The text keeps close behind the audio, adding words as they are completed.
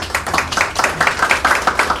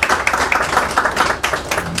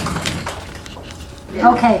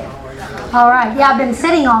Okay. All right. Yeah, I've been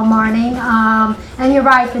sitting all morning. And you're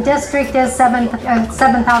right, the district is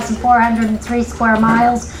 7,403 square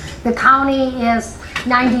miles. The county is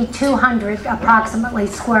 9,200 approximately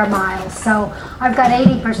square miles. So I've got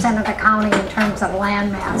 80% of the county in terms of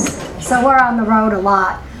land mass. So we're on the road a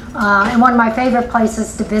lot. And one of my favorite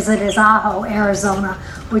places to visit is Ajo, Arizona,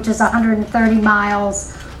 which is 130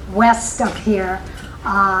 miles west of here.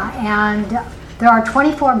 And there are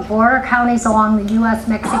 24 border counties along the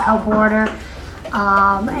U.S.-Mexico border.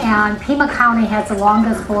 And Pima County has the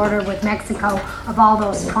longest border with Mexico of all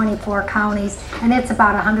those 24 counties, and it's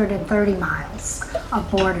about 130 miles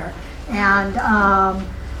of border. And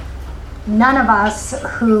none of us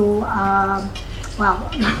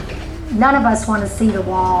none of us want to see the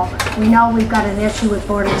wall. We know we've got an issue with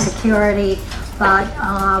border security, but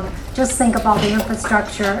just think about the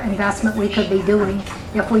infrastructure investment we could be doing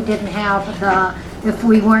if we didn't have if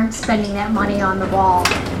we weren't spending that money on the wall.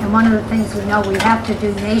 And one of the things we know we have to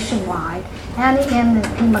do nationwide and in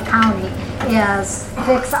Pima County is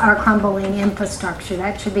fix our crumbling infrastructure.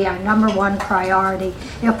 That should be our #1 priority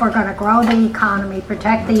if we're going to grow the economy,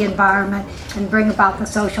 protect the environment, and bring about the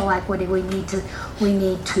social equity we need to.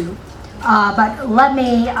 But let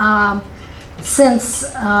me, since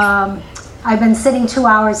I've been sitting 2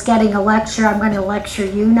 hours getting a lecture, I'm going to lecture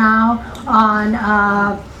you now on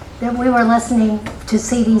that we were listening to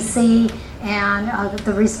CDC and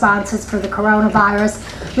the responses for the coronavirus.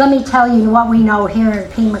 Let me tell you what we know here in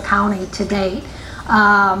Pima County to date.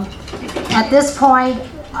 At this point,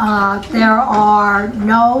 there are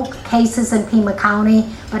no cases in Pima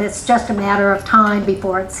County, but it's just a matter of time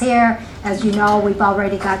before it's here. As you know, we've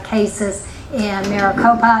already got cases in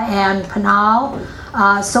Maricopa and Pinal.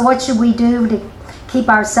 So what should we do to keep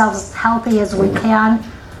ourselves healthy as we can?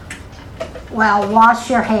 Well, wash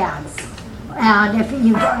your hands. And if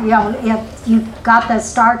if you've got the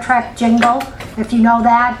Star Trek jingle, if you know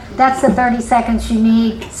that, that's the 30 seconds you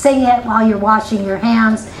need. Sing it while you're washing your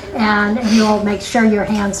hands, and you'll make sure your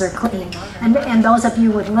hands are clean. And those of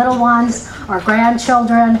you with little ones or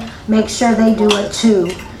grandchildren, make sure they do it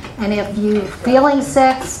too. And if you're feeling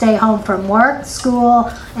sick, stay home from work,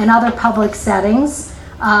 school, and other public settings.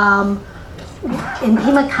 In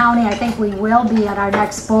Pima County, I think we will be at our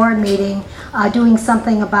next board meeting doing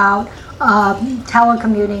something about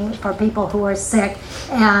telecommuting for people who are sick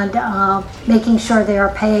and making sure they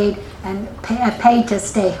are paid to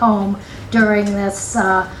stay home during this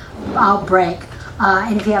outbreak.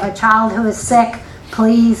 And if you have a child who is sick,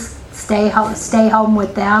 please stay home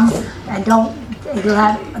with them and don't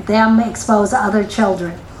let them expose other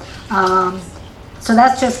children. So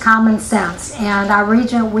that's just common sense. And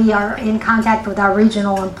we are in contact with our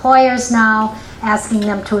regional employers now, asking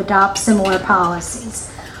them to adopt similar policies.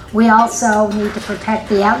 We also need to protect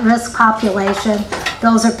the at-risk population.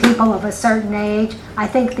 Those are people of a certain age. I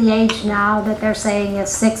think the age now that they're saying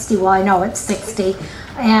is 60. Well, I know it's 60.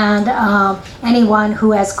 And anyone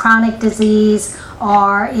who has chronic disease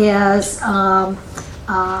or is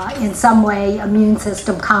in some way immune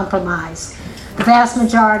system compromised. The vast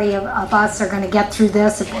majority of us are going to get through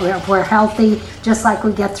this if we're healthy, just like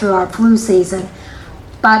we get through our flu season.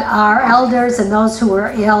 But our elders and those who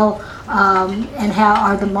are ill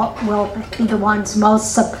will be the ones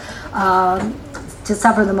most to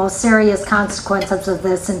suffer the most serious consequences of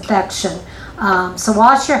this infection. So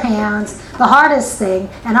wash your hands. The hardest thing,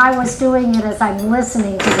 and I was doing it as I'm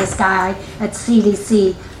listening to this guy at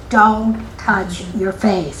CDC, don't touch your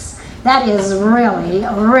face. That is really,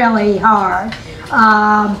 really hard.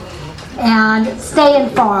 And stay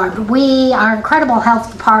informed. Our incredible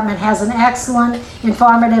health department has an excellent,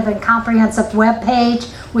 informative, and comprehensive webpage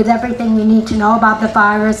with everything you need to know about the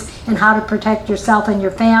virus and how to protect yourself and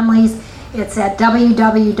your families. It's at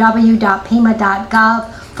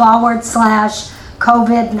www.pima.gov/COVID-19,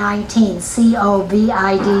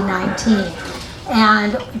 COVID-19.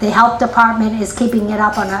 And the health department is keeping it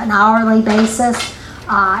up on an hourly basis.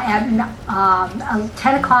 At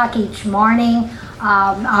 10 o'clock each morning,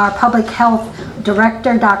 our public health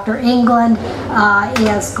director, Dr. England,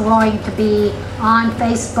 is going to be on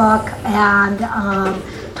Facebook and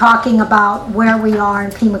talking about where we are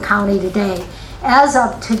in Pima County today. As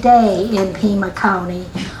of today in Pima County,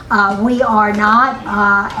 we are not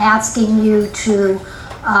asking you to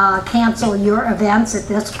cancel your events at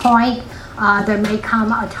this point. There may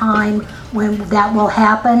come a time when that will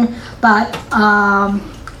happen, but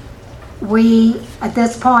at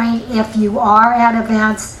this point, if you are at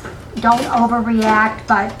events, don't overreact,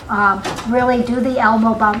 but really do the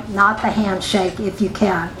elbow bump, not the handshake if you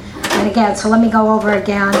can. And again, so let me go over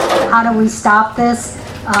again. How do we stop this?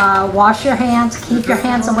 wash your hands, keep your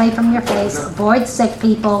hands away from your face, avoid sick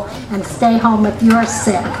people, and stay home if you're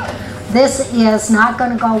sick. This is not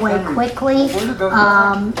going to go away quickly,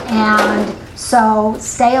 and so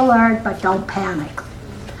stay alert, but don't panic.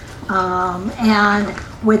 And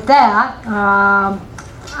with that,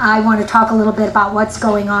 I want to talk a little bit about what's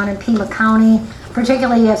going on in Pima County,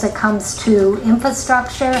 particularly as it comes to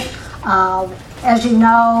infrastructure. As you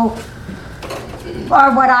know,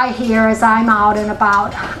 or what I hear as I'm out and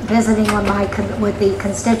about visiting with the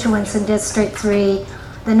constituents in District 3,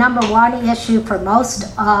 the number one issue for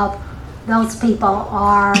most of those people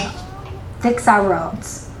are fix our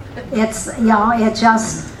roads. It's, it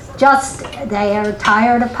just they are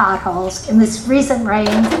tired of potholes. In this recent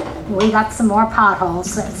rain, we got some more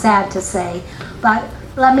potholes, sad to say. But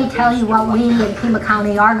let me tell you what we in Pima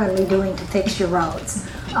County are going to be doing to fix your roads.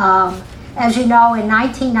 As you know, in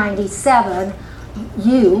 1997,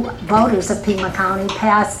 you, voters of Pima County,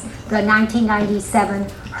 passed the 1997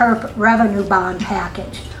 HERF revenue bond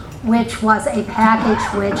package, which was a package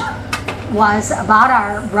which was about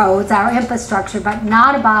our roads, our infrastructure, but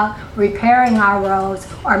not about repairing our roads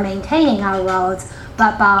or maintaining our roads,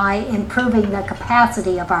 but by improving the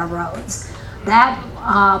capacity of our roads. That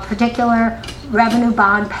particular revenue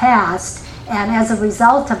bond passed, and as a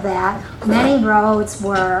result of that, many roads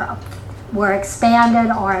were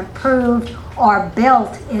expanded or improved or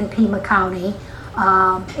built in Pima County,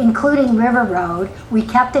 including River Road. We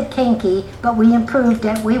kept it kinky, but we improved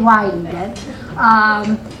it, we widened it.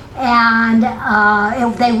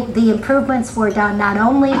 The improvements were done not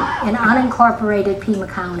only in unincorporated Pima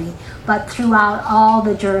County, but throughout all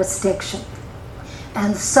the jurisdiction.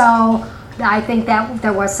 And so I think that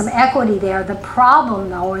there was some equity there. The problem,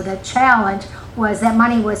 though, or the challenge, was that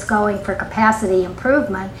money was going for capacity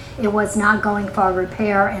improvement. It was not going for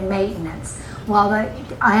repair and maintenance. Well,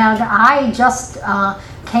 I just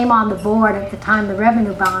came on the board at the time the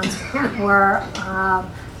revenue bonds were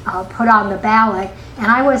put on the ballot, and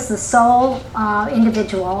I was the sole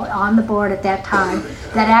individual on the board at that time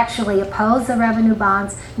that actually opposed the revenue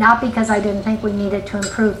bonds, not because I didn't think we needed to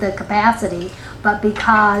improve the capacity, but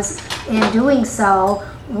because in doing so,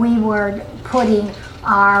 we were putting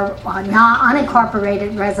our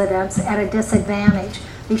unincorporated residents at a disadvantage,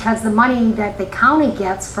 because the money that the county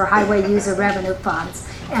gets for highway user revenue funds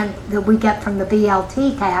and that we get from the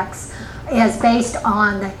BLT tax is based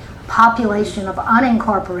on the population of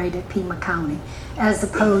unincorporated Pima County, as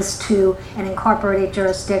opposed to an incorporated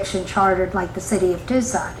jurisdiction chartered like the city of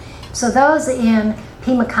Tucson. So those in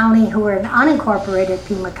Pima County who are in unincorporated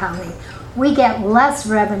Pima County, we get less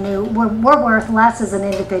revenue, we're worth less as an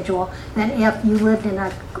individual than if you lived in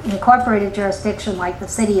an incorporated jurisdiction like the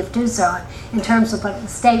city of Tucson in terms of what the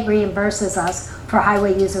state reimburses us for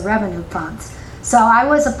highway user revenue funds. So I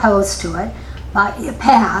was opposed to it, but it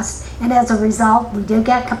passed, and as a result, we did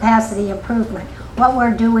get capacity improvement. What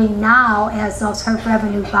we're doing now, as those HERF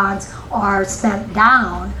revenue bonds are spent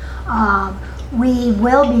down, we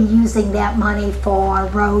will be using that money for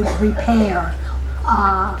road repair.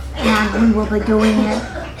 And we will be doing it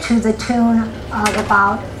to the tune of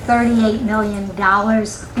about $38 million.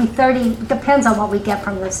 Depends on what we get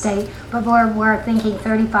from the state, but we're thinking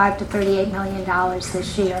 $35 to $38 million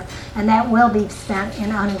this year, and that will be spent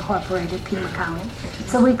in unincorporated Pima County.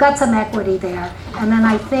 So we've got some equity there. And then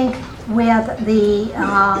I think with the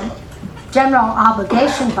general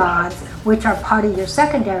obligation bonds, which are part of your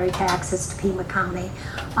secondary taxes to Pima County,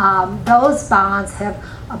 those bonds have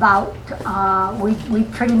we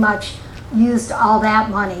pretty much used all that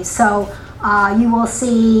money. So you will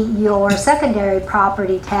see your secondary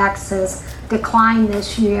property taxes decline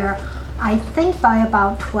this year, I think by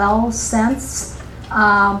about 12 cents.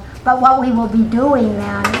 But what we will be doing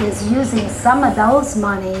then is using some of those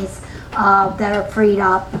monies that are freed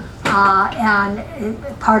up,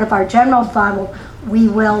 and part of our general fund, we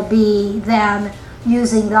will be then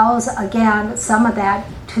using those again, some of that,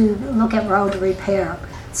 to look at road repair,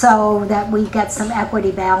 so that we get some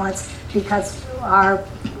equity balance, because our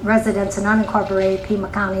residents in unincorporated Pima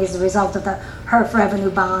County, as a result of the HERF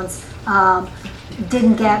revenue bonds,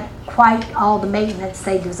 didn't get quite all the maintenance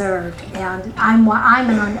they deserved. And I'm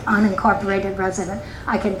an unincorporated resident.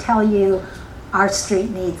 I can tell you our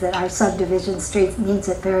street needs it, our subdivision street needs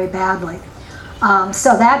it very badly.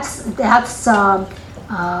 So that's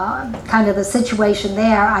kind of the situation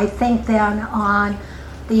there. I think then on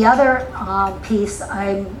the other piece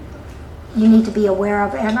you need to be aware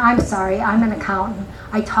of, and I'm sorry, I'm an accountant.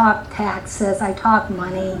 I talk taxes, I talk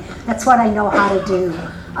money. That's what I know how to do.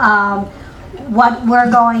 What we're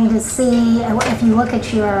going to see, if you look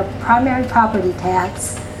at your primary property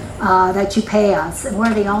tax that you pay us, and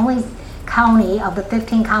we're the only county of the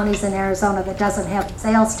 15 counties in Arizona that doesn't have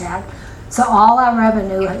sales tax. So all our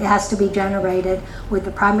revenue has to be generated with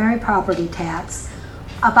the primary property tax.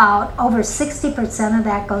 About over 60% of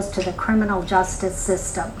that goes to the criminal justice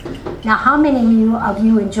system. Now, how many of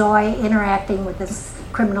you enjoy interacting with this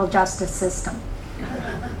criminal justice system?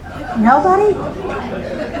 Nobody?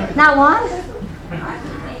 Not one?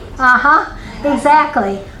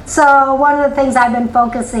 Exactly. So one of the things I've been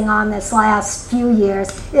focusing on this last few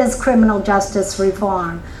years is criminal justice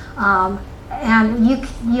reform. And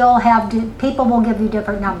you'll have, people will give you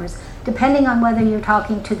different numbers. Depending on whether you're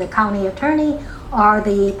talking to the county attorney or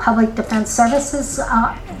the public defense services,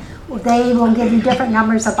 they will give you different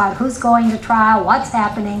numbers about who's going to trial, what's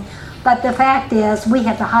happening. But the fact is, we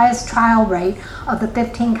have the highest trial rate of the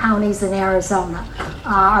 15 counties in Arizona.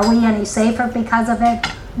 Are we any safer because of it?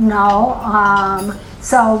 No.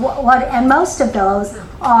 And most of those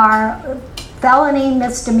are felony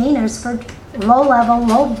misdemeanors for low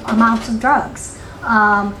amounts of drugs.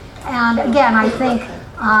 And again, I think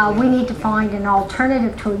we need to find an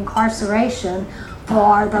alternative to incarceration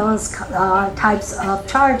for those types of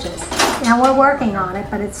charges. And we're working on it,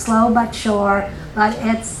 but it's slow but sure. But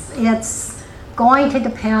it's going to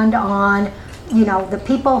depend on, the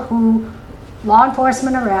people who law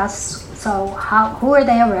enforcement arrests. So who are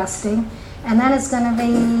they arresting? And then it's going to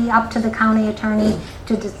be up to the county attorney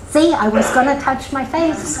to see. I was going to touch my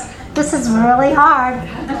face. This is really hard.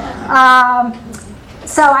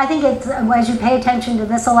 So I think as you pay attention to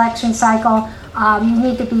this election cycle, you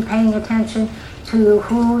need to be paying attention to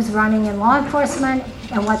who's running in law enforcement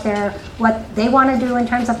and what they want to do in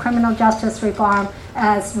terms of criminal justice reform,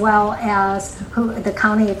 as well as who the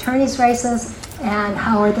county attorney's races and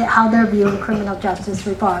how they're viewing criminal justice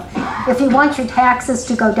reform. If you want your taxes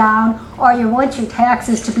to go down, or you want your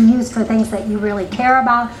taxes to be used for things that you really care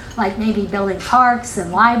about, like maybe building parks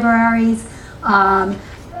and libraries,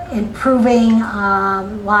 improving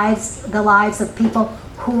the lives of people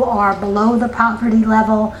who are below the poverty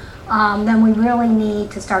level, then we really need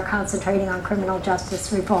to start concentrating on criminal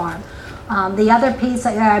justice reform. The other piece,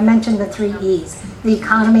 I mentioned the 3 E's, the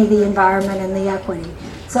economy, the environment, and the equity.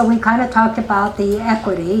 So we kind of talked about the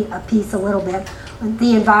equity, a piece a little bit.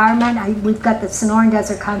 The environment, we've got the Sonoran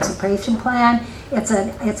Desert Conservation Plan. It's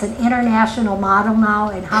an international model now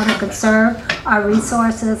in how to conserve our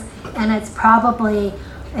resources, and it's probably,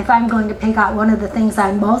 if I'm going to pick out one of the things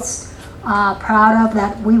I'm most proud of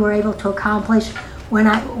that we were able to accomplish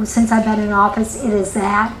since I've been in office, it is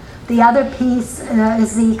that. The other piece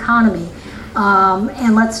is the economy,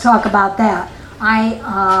 and let's talk about that.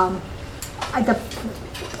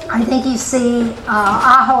 I think you see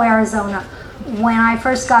Ajo, Arizona. When I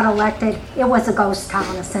first got elected, it was a ghost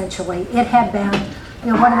town essentially. It had been,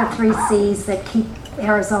 one of the 3 C's that keep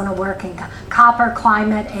Arizona working: copper,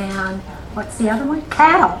 climate, and what's the other one?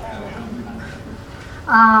 Cattle.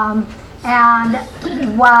 And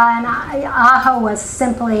when Ajo was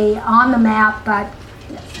simply on the map, but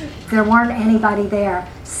there weren't anybody there.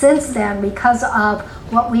 Since then, because of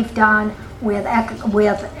what we've done with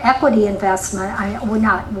equity investment,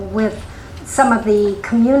 with some of the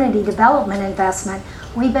community development investment,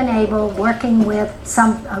 we've been able, working with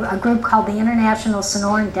a group called the International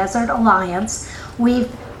Sonoran Desert Alliance.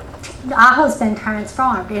 Ajo's been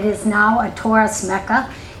transformed. It is now a tourist mecca.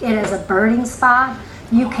 It is a birding spot.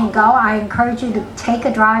 You can go. I encourage you to take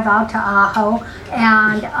a drive out to Ajo,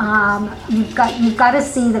 and you've got to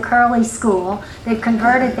see the Curley School. They've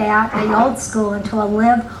converted the old school, into a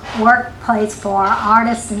live-work place for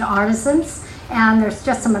artists and artisans, and there's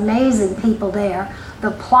just some amazing people there.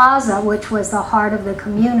 The plaza, which was the heart of the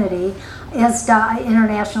community, is the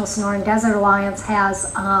International Sonoran Desert Alliance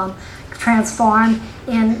has transformed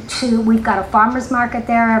into, we've got a farmer's market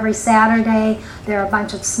there every Saturday. There are a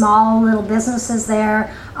bunch of small little businesses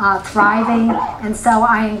there thriving, and so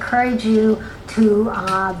I encourage you to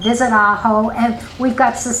visit Ajo, and we've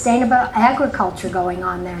got sustainable agriculture going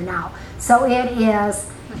on there now. So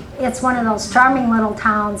it's one of those charming little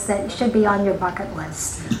towns that should be on your bucket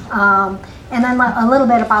list. And then a little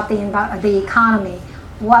bit about the economy.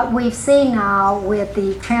 What we've seen now with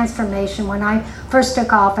the transformation, when I first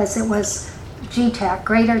took office, it was GTEC,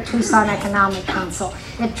 Greater Tucson Economic Council.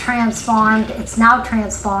 It's now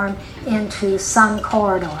transformed into Sun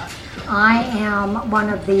Corridor. I am one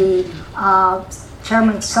of the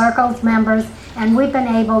Chairman Circle's members, and we've been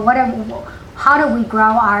able, how do we grow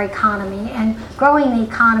our economy? And growing the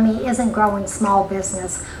economy isn't growing small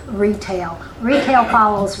business, retail. Retail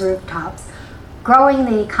follows rooftops. Growing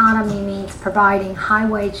the economy means providing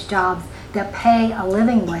high-wage jobs that pay a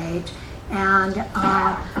living wage, and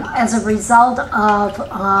as a result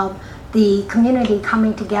of the community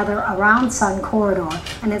coming together around Sun Corridor.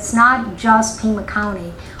 And it's not just Pima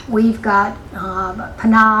County. We've got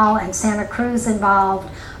Pinal and Santa Cruz involved,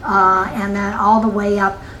 and then all the way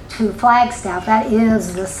up to Flagstaff. That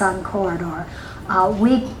is the Sun Corridor.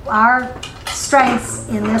 Our strengths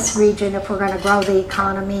in this region, if we're going to grow the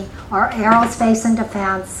economy, are aerospace and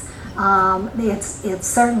defense. It's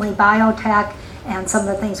certainly biotech and some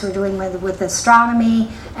of the things we're doing with astronomy,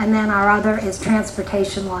 and then our other is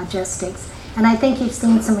transportation logistics. And I think you've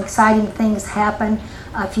seen some exciting things happen.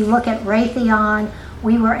 If you look at Raytheon,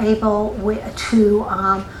 we were able to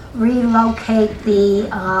relocate the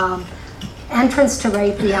entrance to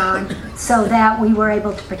Raytheon so that we were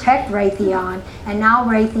able to protect Raytheon, and now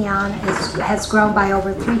Raytheon has grown by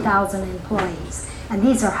over 3,000 employees, and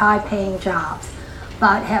these are high-paying jobs.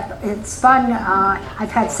 But it's fun.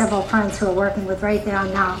 I've had several friends who are working with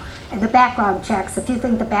Raytheon now, and the background checks. If you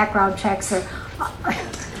think the background checks are,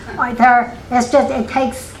 it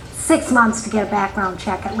takes 6 months to get a background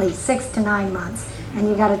check, at least 6 to 9 months, and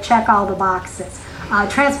you got to check all the boxes.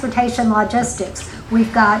 Transportation logistics.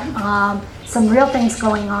 We've got some real things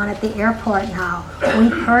going on at the airport now.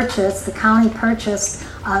 The county purchased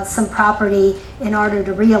some property in order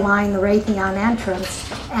to realign the Raytheon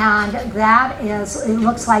entrance, and it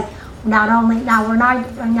looks like not only, now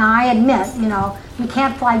I admit, you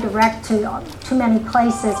can't fly direct to too many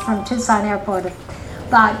places from Tucson Airport,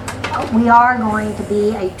 but we are going to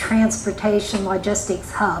be a transportation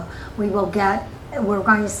logistics hub. We're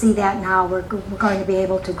going to see that now. We're going to be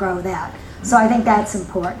able to grow that. So I think that's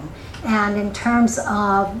important. And in terms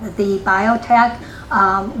of the biotech,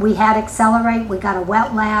 we had Accelerate, we got a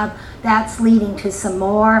wet lab, that's leading to some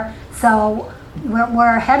more. So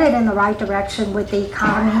we're headed in the right direction with the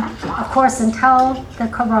economy, of course, until the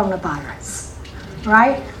coronavirus,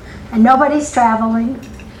 right? And nobody's traveling,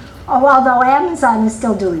 although Amazon is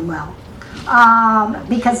still doing well,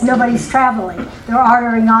 because nobody's traveling. They're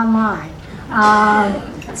ordering online.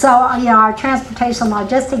 So our transportation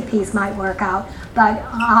logistic piece might work out, but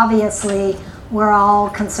obviously we're all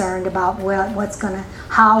concerned about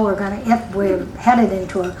if we're headed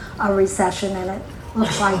into a recession, and it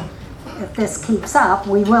looks like if this keeps up,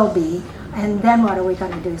 we will be, and then what are we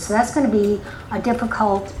going to do? So that's going to be a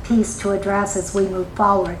difficult piece to address as we move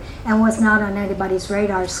forward, and was not on anybody's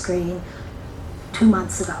radar screen 2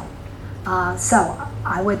 months ago.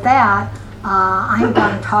 With that, I'm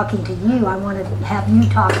done talking to you. I want to have you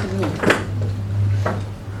talk to me.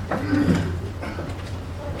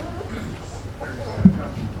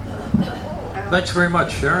 Thanks very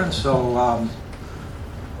much, Sharon. So,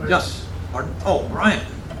 yes, pardon? Oh, Brian.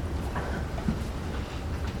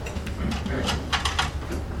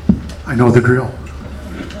 I know the drill.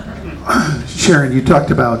 Sharon, you talked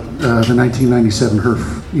about the 1997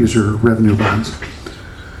 HERF user revenue bonds.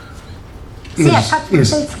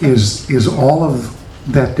 Is all of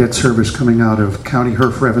that debt service coming out of county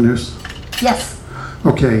HERF revenues? Yes.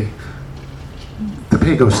 Okay. The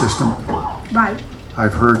PAYGO system. Right.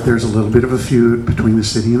 I've heard there's a little bit of a feud between the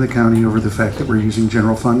city and the county over the fact that we're using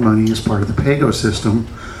general fund money as part of the PAYGO system,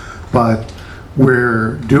 but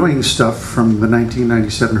we're doing stuff from the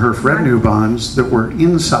 1997 HERF revenue bonds that were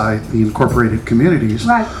inside the incorporated communities,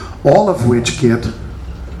 right, all of which get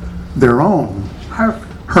their own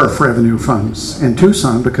HERF revenue funds. And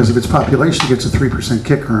Tucson, because of its population, gets a 3%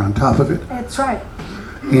 kicker on top of it. That's right.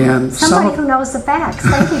 And somebody who knows the facts.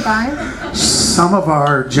 Thank you, Brian. Some of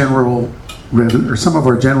our general revenue, or some of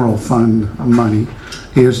our general fund money,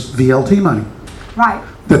 is VLT money. Right.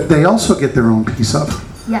 That they also get their own piece of.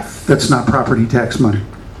 Yes. That's not property tax money.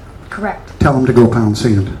 Correct. Tell them to go pound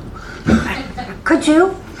sand. Could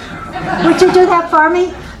you? Would you do that for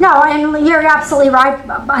me? No, and you're absolutely right,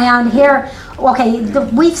 Brian. Here, okay,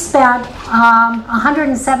 we've spent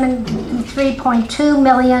 $173.2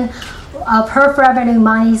 million of HERF revenue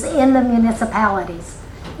monies in the municipalities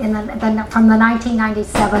from the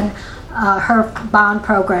 1997 HERF bond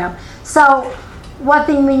program. So what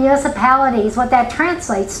that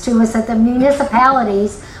translates to is that the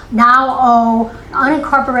municipalities now owe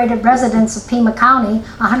unincorporated residents of Pima County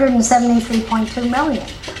 $173.2 million.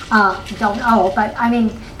 Don't owe, but I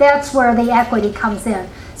mean, that's where the equity comes in.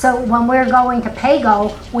 So when we're going to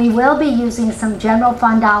PAYGO, we will be using some general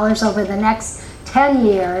fund dollars over the next 10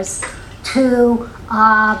 years to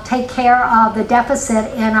take care of the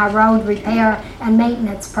deficit in our road repair and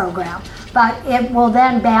maintenance program. But it will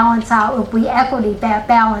then balance out, if we equity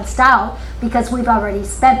balanced out, because we've already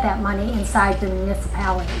spent that money inside the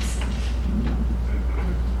municipalities.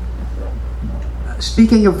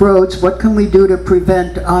 Speaking of roads, what can we do to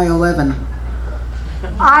prevent I-11?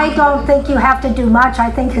 I don't think you have to do much. I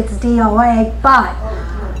think it's DOA, but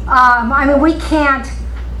I mean, we can't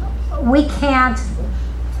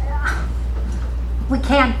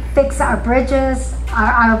fix our bridges.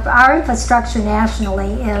 Our infrastructure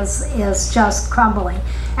nationally is just crumbling.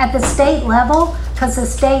 At the state level, because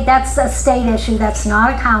that's a state issue, that's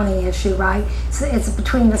not a county issue, right? It's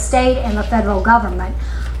between the state and the federal government.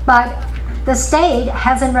 But the state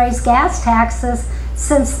hasn't raised gas taxes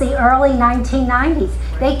since the early 1990s.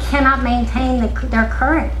 They cannot maintain their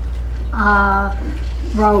current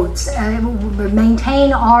roads,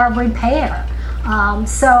 maintain or repair.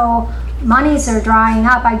 So monies are drying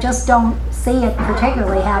up. I just don't see it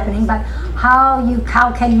particularly happening. But how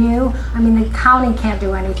can you? I mean, the county can't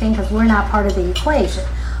do anything because we're not part of the equation.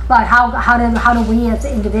 But how do we as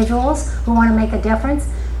individuals who want to make a difference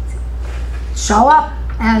show up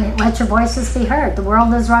and let your voices be heard? The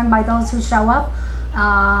world is run by those who show up.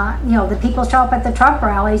 The people show up at the Trump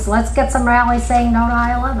rallies. Let's get some rallies saying no to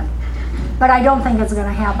I-11. But I don't think it's going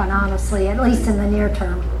to happen, honestly, at least in the near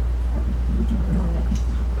term.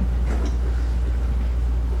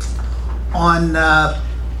 On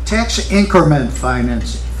tax increment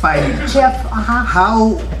finance, Jeff,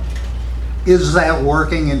 how is that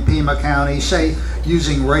working in Pima County? Say,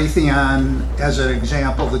 using Raytheon as an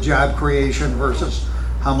example, the job creation versus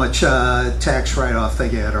how much tax write-off they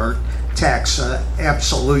get or tax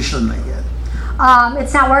absolution they get.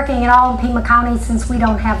 It's not working at all in Pima County since we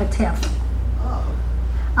don't have a TIF.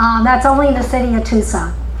 That's only in the city of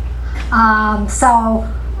Tucson.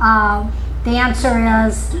 The answer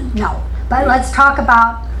is no. But let's talk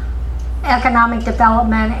about economic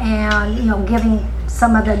development and giving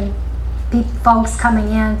some of the folks coming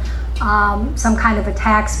in some kind of a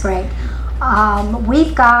tax break.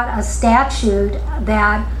 We've got a statute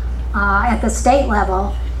that at the state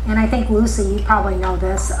level, and I think Lucy, you probably know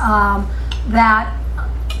this, that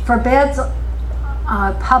forbids a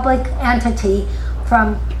public entity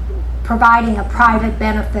from providing a private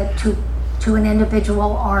benefit to an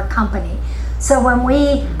individual or company. So when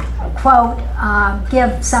we, quote,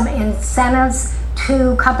 give some incentives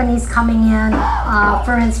to companies coming in,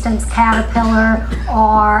 for instance, Caterpillar,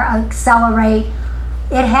 or Accelerate,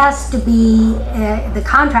 it has to be, the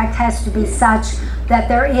contract has to be such that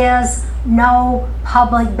there is no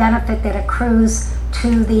public benefit that accrues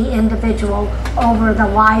to the individual over the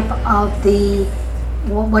life of the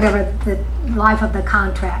life of the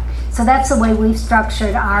contract. So that's the way we've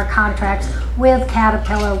structured our contracts with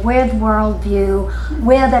Caterpillar, with Worldview,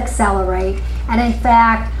 with Accelerate, and in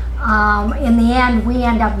fact, in the end, we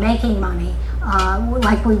end up making money,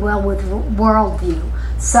 like we will with Worldview.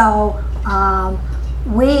 So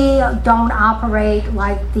we don't operate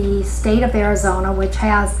like the state of Arizona, which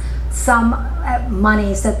has some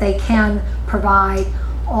monies that they can provide,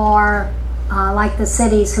 or like the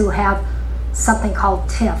cities who have something called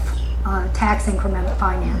TIF, tax increment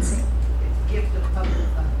financing. It's gift of public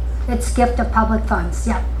funds. It's gift of public funds,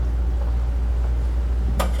 yeah.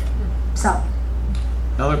 So.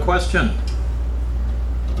 Another question?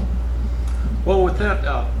 Well, with that,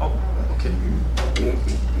 okay.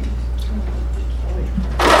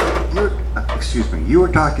 Excuse me, you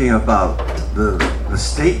were talking about the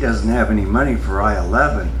state doesn't have any money for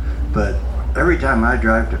I-11, but every time I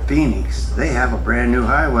drive to Phoenix, they have a brand new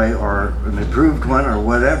highway or an improved one or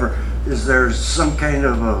whatever. Is there some kind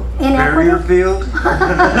of a barrier field?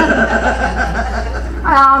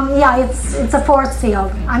 Yeah, it's a force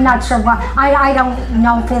field. I'm not sure what. I don't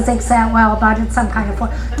know physics that well, but it's some kind of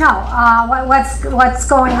force. No, what's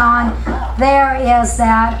going on there is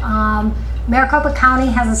that Maricopa County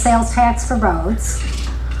has a sales tax for roads.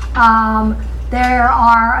 There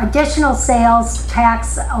are additional sales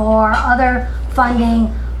tax or other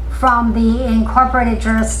funding from the incorporated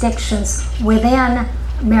jurisdictions within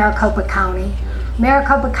Maricopa County.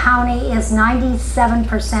 Maricopa County is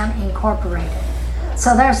 97% incorporated.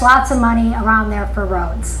 So there's lots of money around there for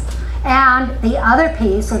roads. And the other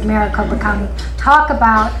piece with Maricopa County, talk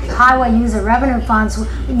about highway user revenue funds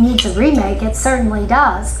needs a remake, it certainly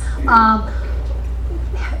does.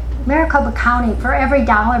 Maricopa County, for every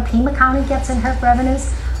dollar Pima County gets in HERF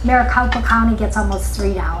revenues, Maricopa County gets almost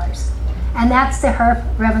 $3. And that's the HERF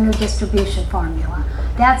revenue distribution formula.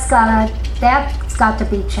 That's got to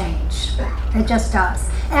be changed. It just does.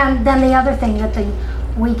 And then the other thing that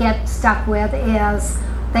we get stuck with is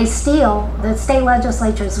they steal. The state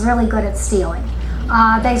legislature is really good at stealing.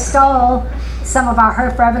 They stole some of our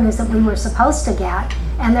HERF revenues that we were supposed to get,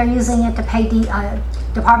 and they're using it to pay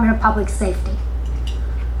Department of Public Safety.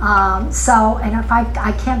 And if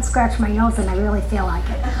I can't scratch my nose, and I really feel like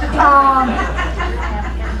it.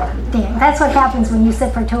 Damn, that's what happens when you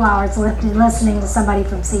sit for 2 hours listening to somebody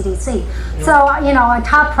from CDC. So, you know, a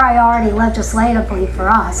top priority legislatively for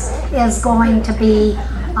us is going to be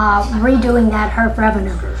redoing that HERF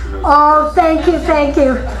revenue. Oh, thank you, thank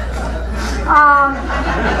you.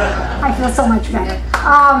 I feel so much better.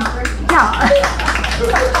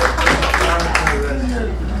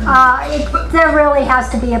 There really has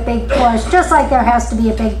to be a big push, just like there has to be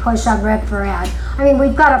a big push on Red for Ed. I mean,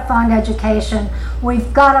 we've got to fund education.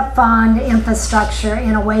 We've got to fund infrastructure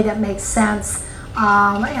in a way that makes sense.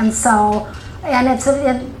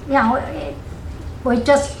 We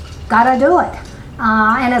just got to do it.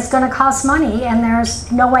 And it's going to cost money, and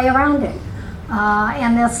there's no way around it.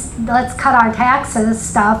 And this let's cut our taxes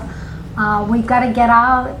stuff, we've got to get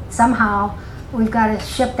out somehow. We've got to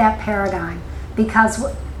shift that paradigm, because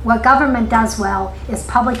what government does well is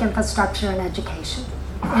public infrastructure and education,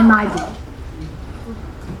 in my view.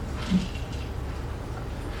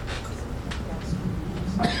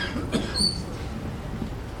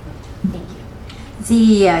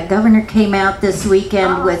 The governor came out this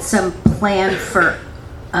weekend with some plan for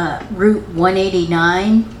Route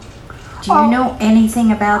 189. Do you know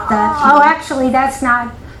anything about that? Oh, actually, that's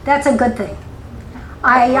a good thing.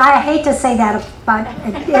 I hate to say that, but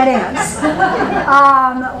it is.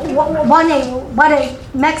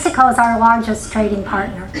 Mexico is our largest trading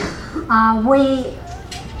partner. We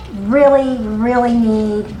really, really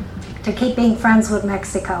need to keep being friends with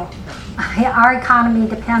Mexico. Our economy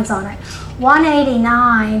depends on it.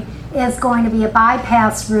 189 is going to be a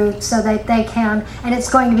bypass route so that they can, and it's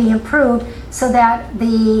going to be improved so that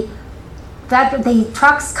the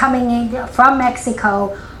trucks coming in from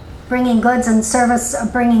Mexico, bringing goods and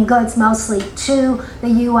bringing goods mostly to the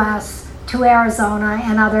U.S., to Arizona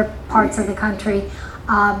and other parts of the country,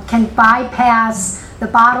 can bypass the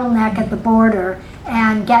bottleneck at the border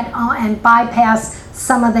and bypass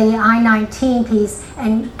some of the I-19 piece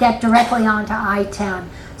and get directly onto I-10.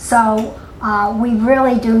 So we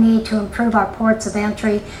really do need to improve our ports of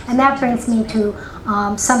entry, and that brings me to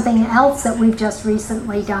something else that we've just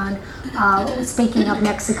recently done. Speaking of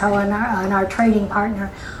Mexico and our trading partner,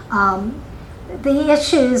 the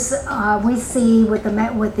issues we see with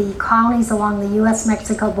the colonies along the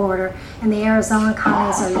U.S.-Mexico border and the Arizona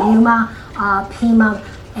colonies are Yuma, Pima,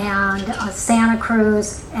 and Santa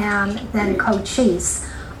Cruz, and then Cochise,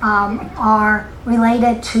 are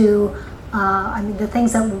related to the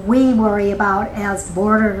things that we worry about as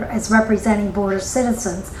representing border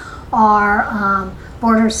citizens are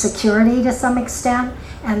border security to some extent,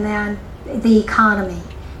 and then the economy.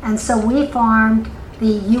 And so we formed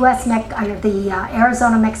the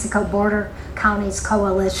Arizona-Mexico Border Counties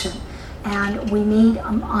Coalition, and we meet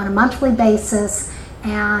on a monthly basis,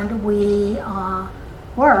 and we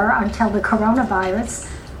were, until the coronavirus,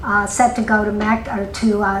 set to go to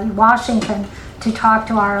Washington to talk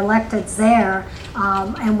to our electeds there,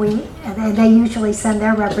 and they usually send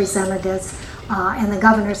their representatives, and the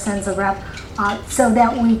governor sends a rep, so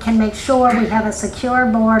that we can make sure we have a secure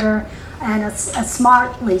border and a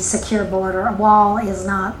smartly secure border. A wall is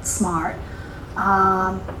not smart,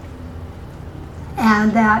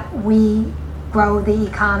 and that we grow the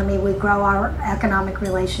economy, we grow our economic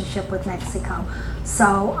relationship with Mexico.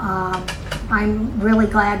 So I'm really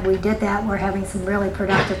glad we did that. We're having some really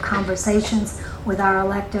productive conversations with our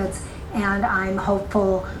electeds, and I'm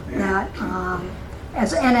hopeful that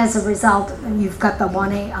as a result, you've got the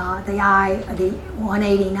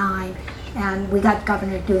 189, and we got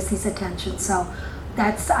Governor Ducey's attention. So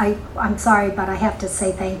I'm sorry, but I have to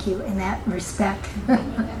say thank you in that respect.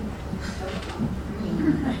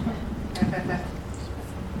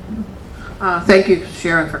 Thank you,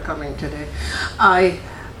 Sharon, for coming today.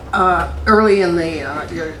 Early in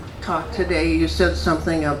your talk today, you said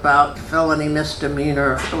something about felony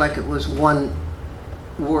misdemeanor, like it was one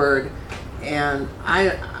word, and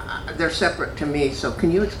they're separate to me. So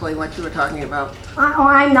can you explain what you were talking about?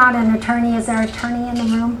 I'm not an attorney. Is there an attorney in the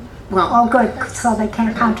room? Well, oh, good. So they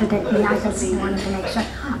can't contradict me. I just wanted to make sure.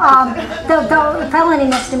 The felony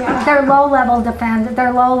misdemeanor, they're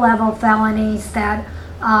low-level felonies that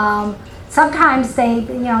sometimes they,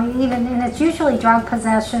 and it's usually drug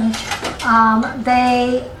possession.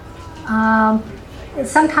 They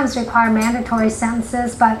sometimes require mandatory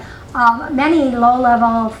sentences, but many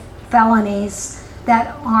low-level felonies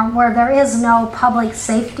that are where there is no public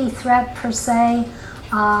safety threat per se,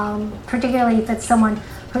 particularly if it's someone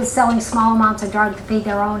who's selling small amounts of drug to feed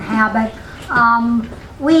their own habit.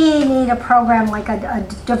 We need a program like a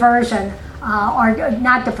diversion or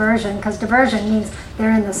not diversion, because diversion means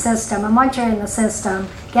they're in the system. And once you're in the system,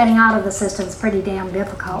 getting out of the system is pretty damn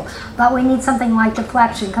difficult. But we need something like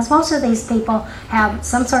deflection, because most of these people have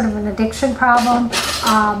some sort of an addiction problem.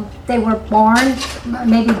 They were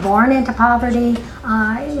maybe born into poverty.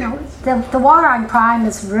 The war on crime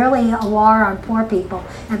is really a war on poor people,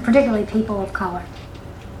 and particularly people of color.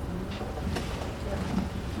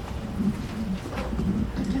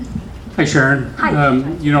 Hi, Sharon. Hi.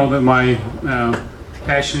 You know that my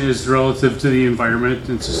passion is relative to the environment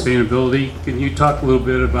and sustainability. Can you talk a little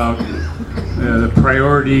bit about the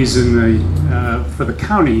priorities for the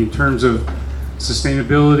county in terms of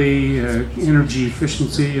sustainability, energy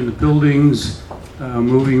efficiency in the buildings,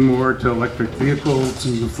 moving more to electric vehicles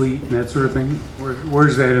in the fleet and that sort of thing?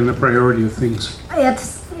 Where's that in the priority of things?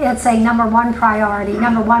 It's a number one priority.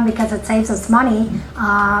 Number one, because it saves us money.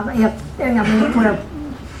 If we're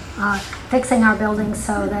fixing our buildings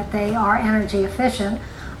so that they are energy efficient.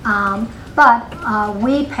 But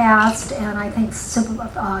we passed, and I think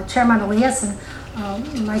Chairman Elias and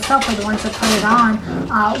myself are the ones that put it on.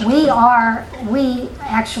 We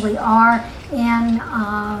actually are in.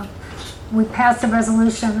 We passed a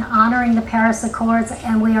resolution honoring the Paris Accords,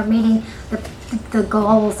 and we are meeting the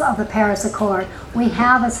goals of the Paris Accord. We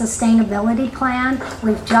have a sustainability plan.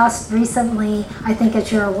 We've just recently, I think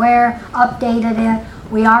as you're aware, updated it.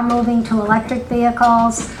 We are moving to electric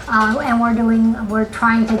vehicles, and we're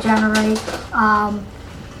trying to generate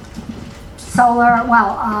solar,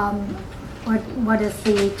 what is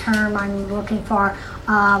the term I'm looking for?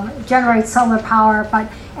 Generate solar power, but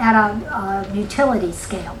at a utility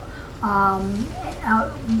scale.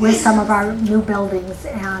 With some of our new buildings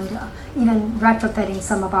and even retrofitting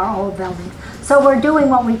some of our old buildings. So we're doing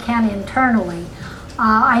what we can internally.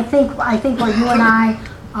 I think where you and I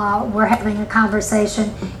we're having a conversation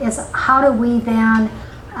is how do we then,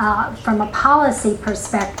 from a policy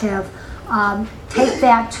perspective, take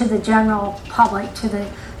that to the general public, to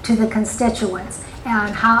the constituents,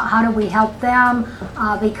 and how do we help them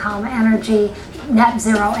become net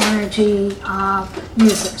zero energy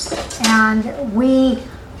users. And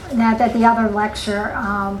at the other lecture,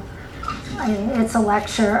 it's a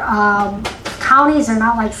lecture, counties are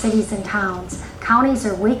not like cities and towns. Counties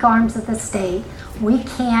are weak arms of the state. We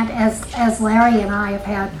can't, as Larry and I have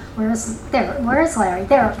had, where is Larry?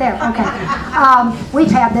 There, okay.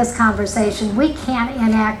 We've had this conversation. We can't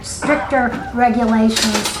enact stricter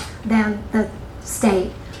regulations than the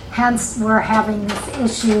state. Hence, we're having this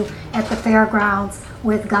issue at the fairgrounds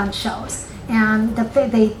with gun shows. And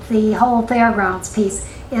the whole fairgrounds piece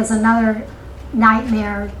is another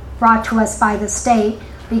nightmare brought to us by the state,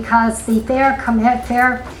 because the Fair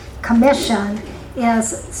Commission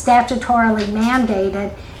is statutorily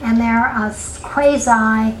mandated, and they're a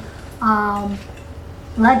quasi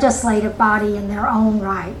legislative body in their own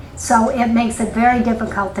right. So it makes it very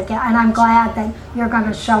difficult to get, and I'm glad that you're going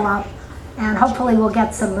to show up, and hopefully we'll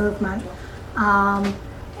get some movement.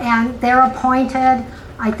 And they're appointed.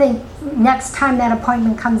 I think next time that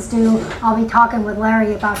appointment comes due, I'll be talking with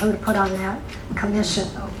Larry about who to put on that commission.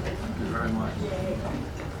 Thank you very much.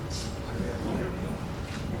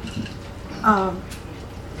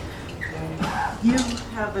 You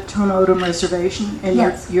have a Tonotum reservation in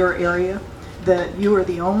Yes. your area, that you are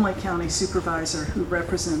the only county supervisor who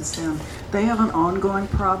represents them. They have an ongoing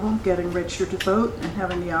problem getting registered to vote and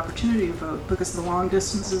having the opportunity to vote because of the long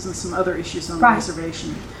distances and some other issues on the Right.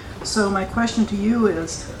 reservation. So my question to you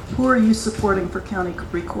is, who are you supporting for county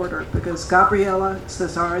recorder? Because Gabriela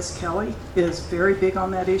Cesares Kelly is very big on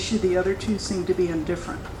that issue. The other two seem to be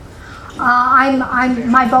indifferent.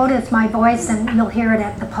 My vote is my voice, and you'll hear it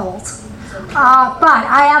at the polls. But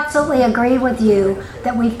I absolutely agree with you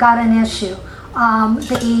that we've got an issue.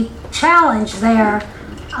 The challenge there,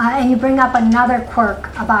 and you bring up another quirk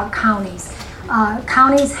about counties.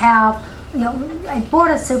 Counties have, a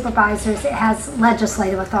board of supervisors has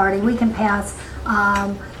legislative authority. We can pass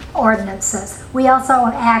ordinances. We also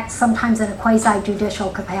act sometimes in a quasi-judicial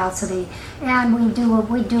capacity, and we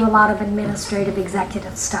do a lot of administrative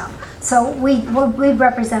executive stuff. So we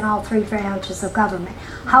represent all three branches of government.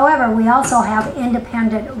 However, we also have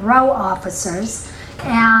independent row officers,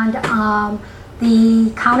 and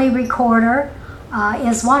the county recorder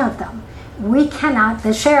is one of them.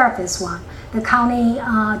 The sheriff is one, the county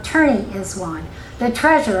attorney is one, the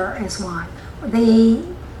treasurer is one, the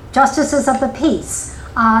justices of the peace,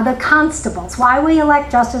 the constables. Why we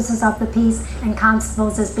elect justices of the peace and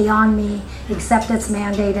constables is beyond me, except it's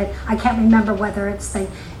mandated. I can't remember whether it's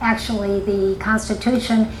actually the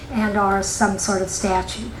Constitution and or some sort of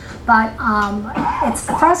statute. But it's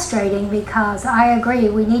frustrating because I agree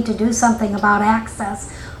we need to do something about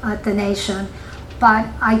access at the nation. But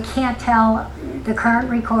I can't tell the current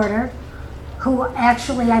recorder, who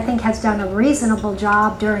actually I think has done a reasonable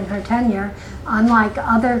job during her tenure. Unlike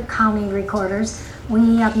other county recorders,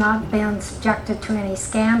 we have not been subjected to any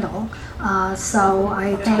scandal, so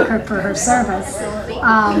I thank her for her service.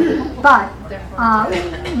 But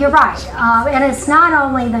you're right, and it's not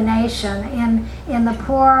only the nation. In the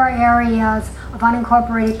poor areas of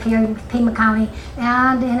unincorporated Pima County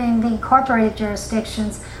and in the incorporated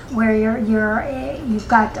jurisdictions where you've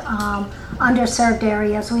got underserved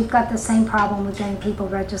areas, we've got the same problem with getting people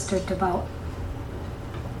registered to vote.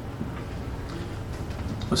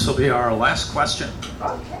 This will be our last question.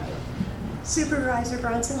 Okay. Supervisor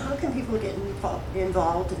Bronson, how can people get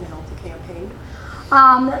involved and help the campaign?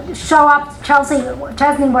 Show up,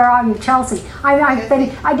 Chesney, where are you, Chelsea?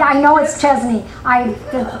 I know it's Chesney.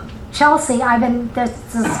 Chelsea,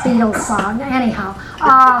 this is a Beatles song. Anyhow,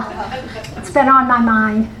 it's been on my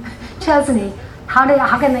mind. Chesney,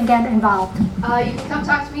 how can they get involved? You can come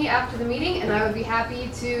talk to me after the meeting, and I would be happy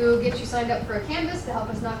to get you signed up for a canvas to help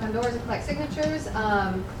us knock on doors and collect signatures,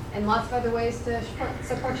 and lots of other ways to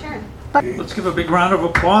support Sharon. Let's give a big round of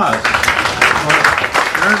applause for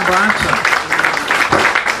Sharon Bronson.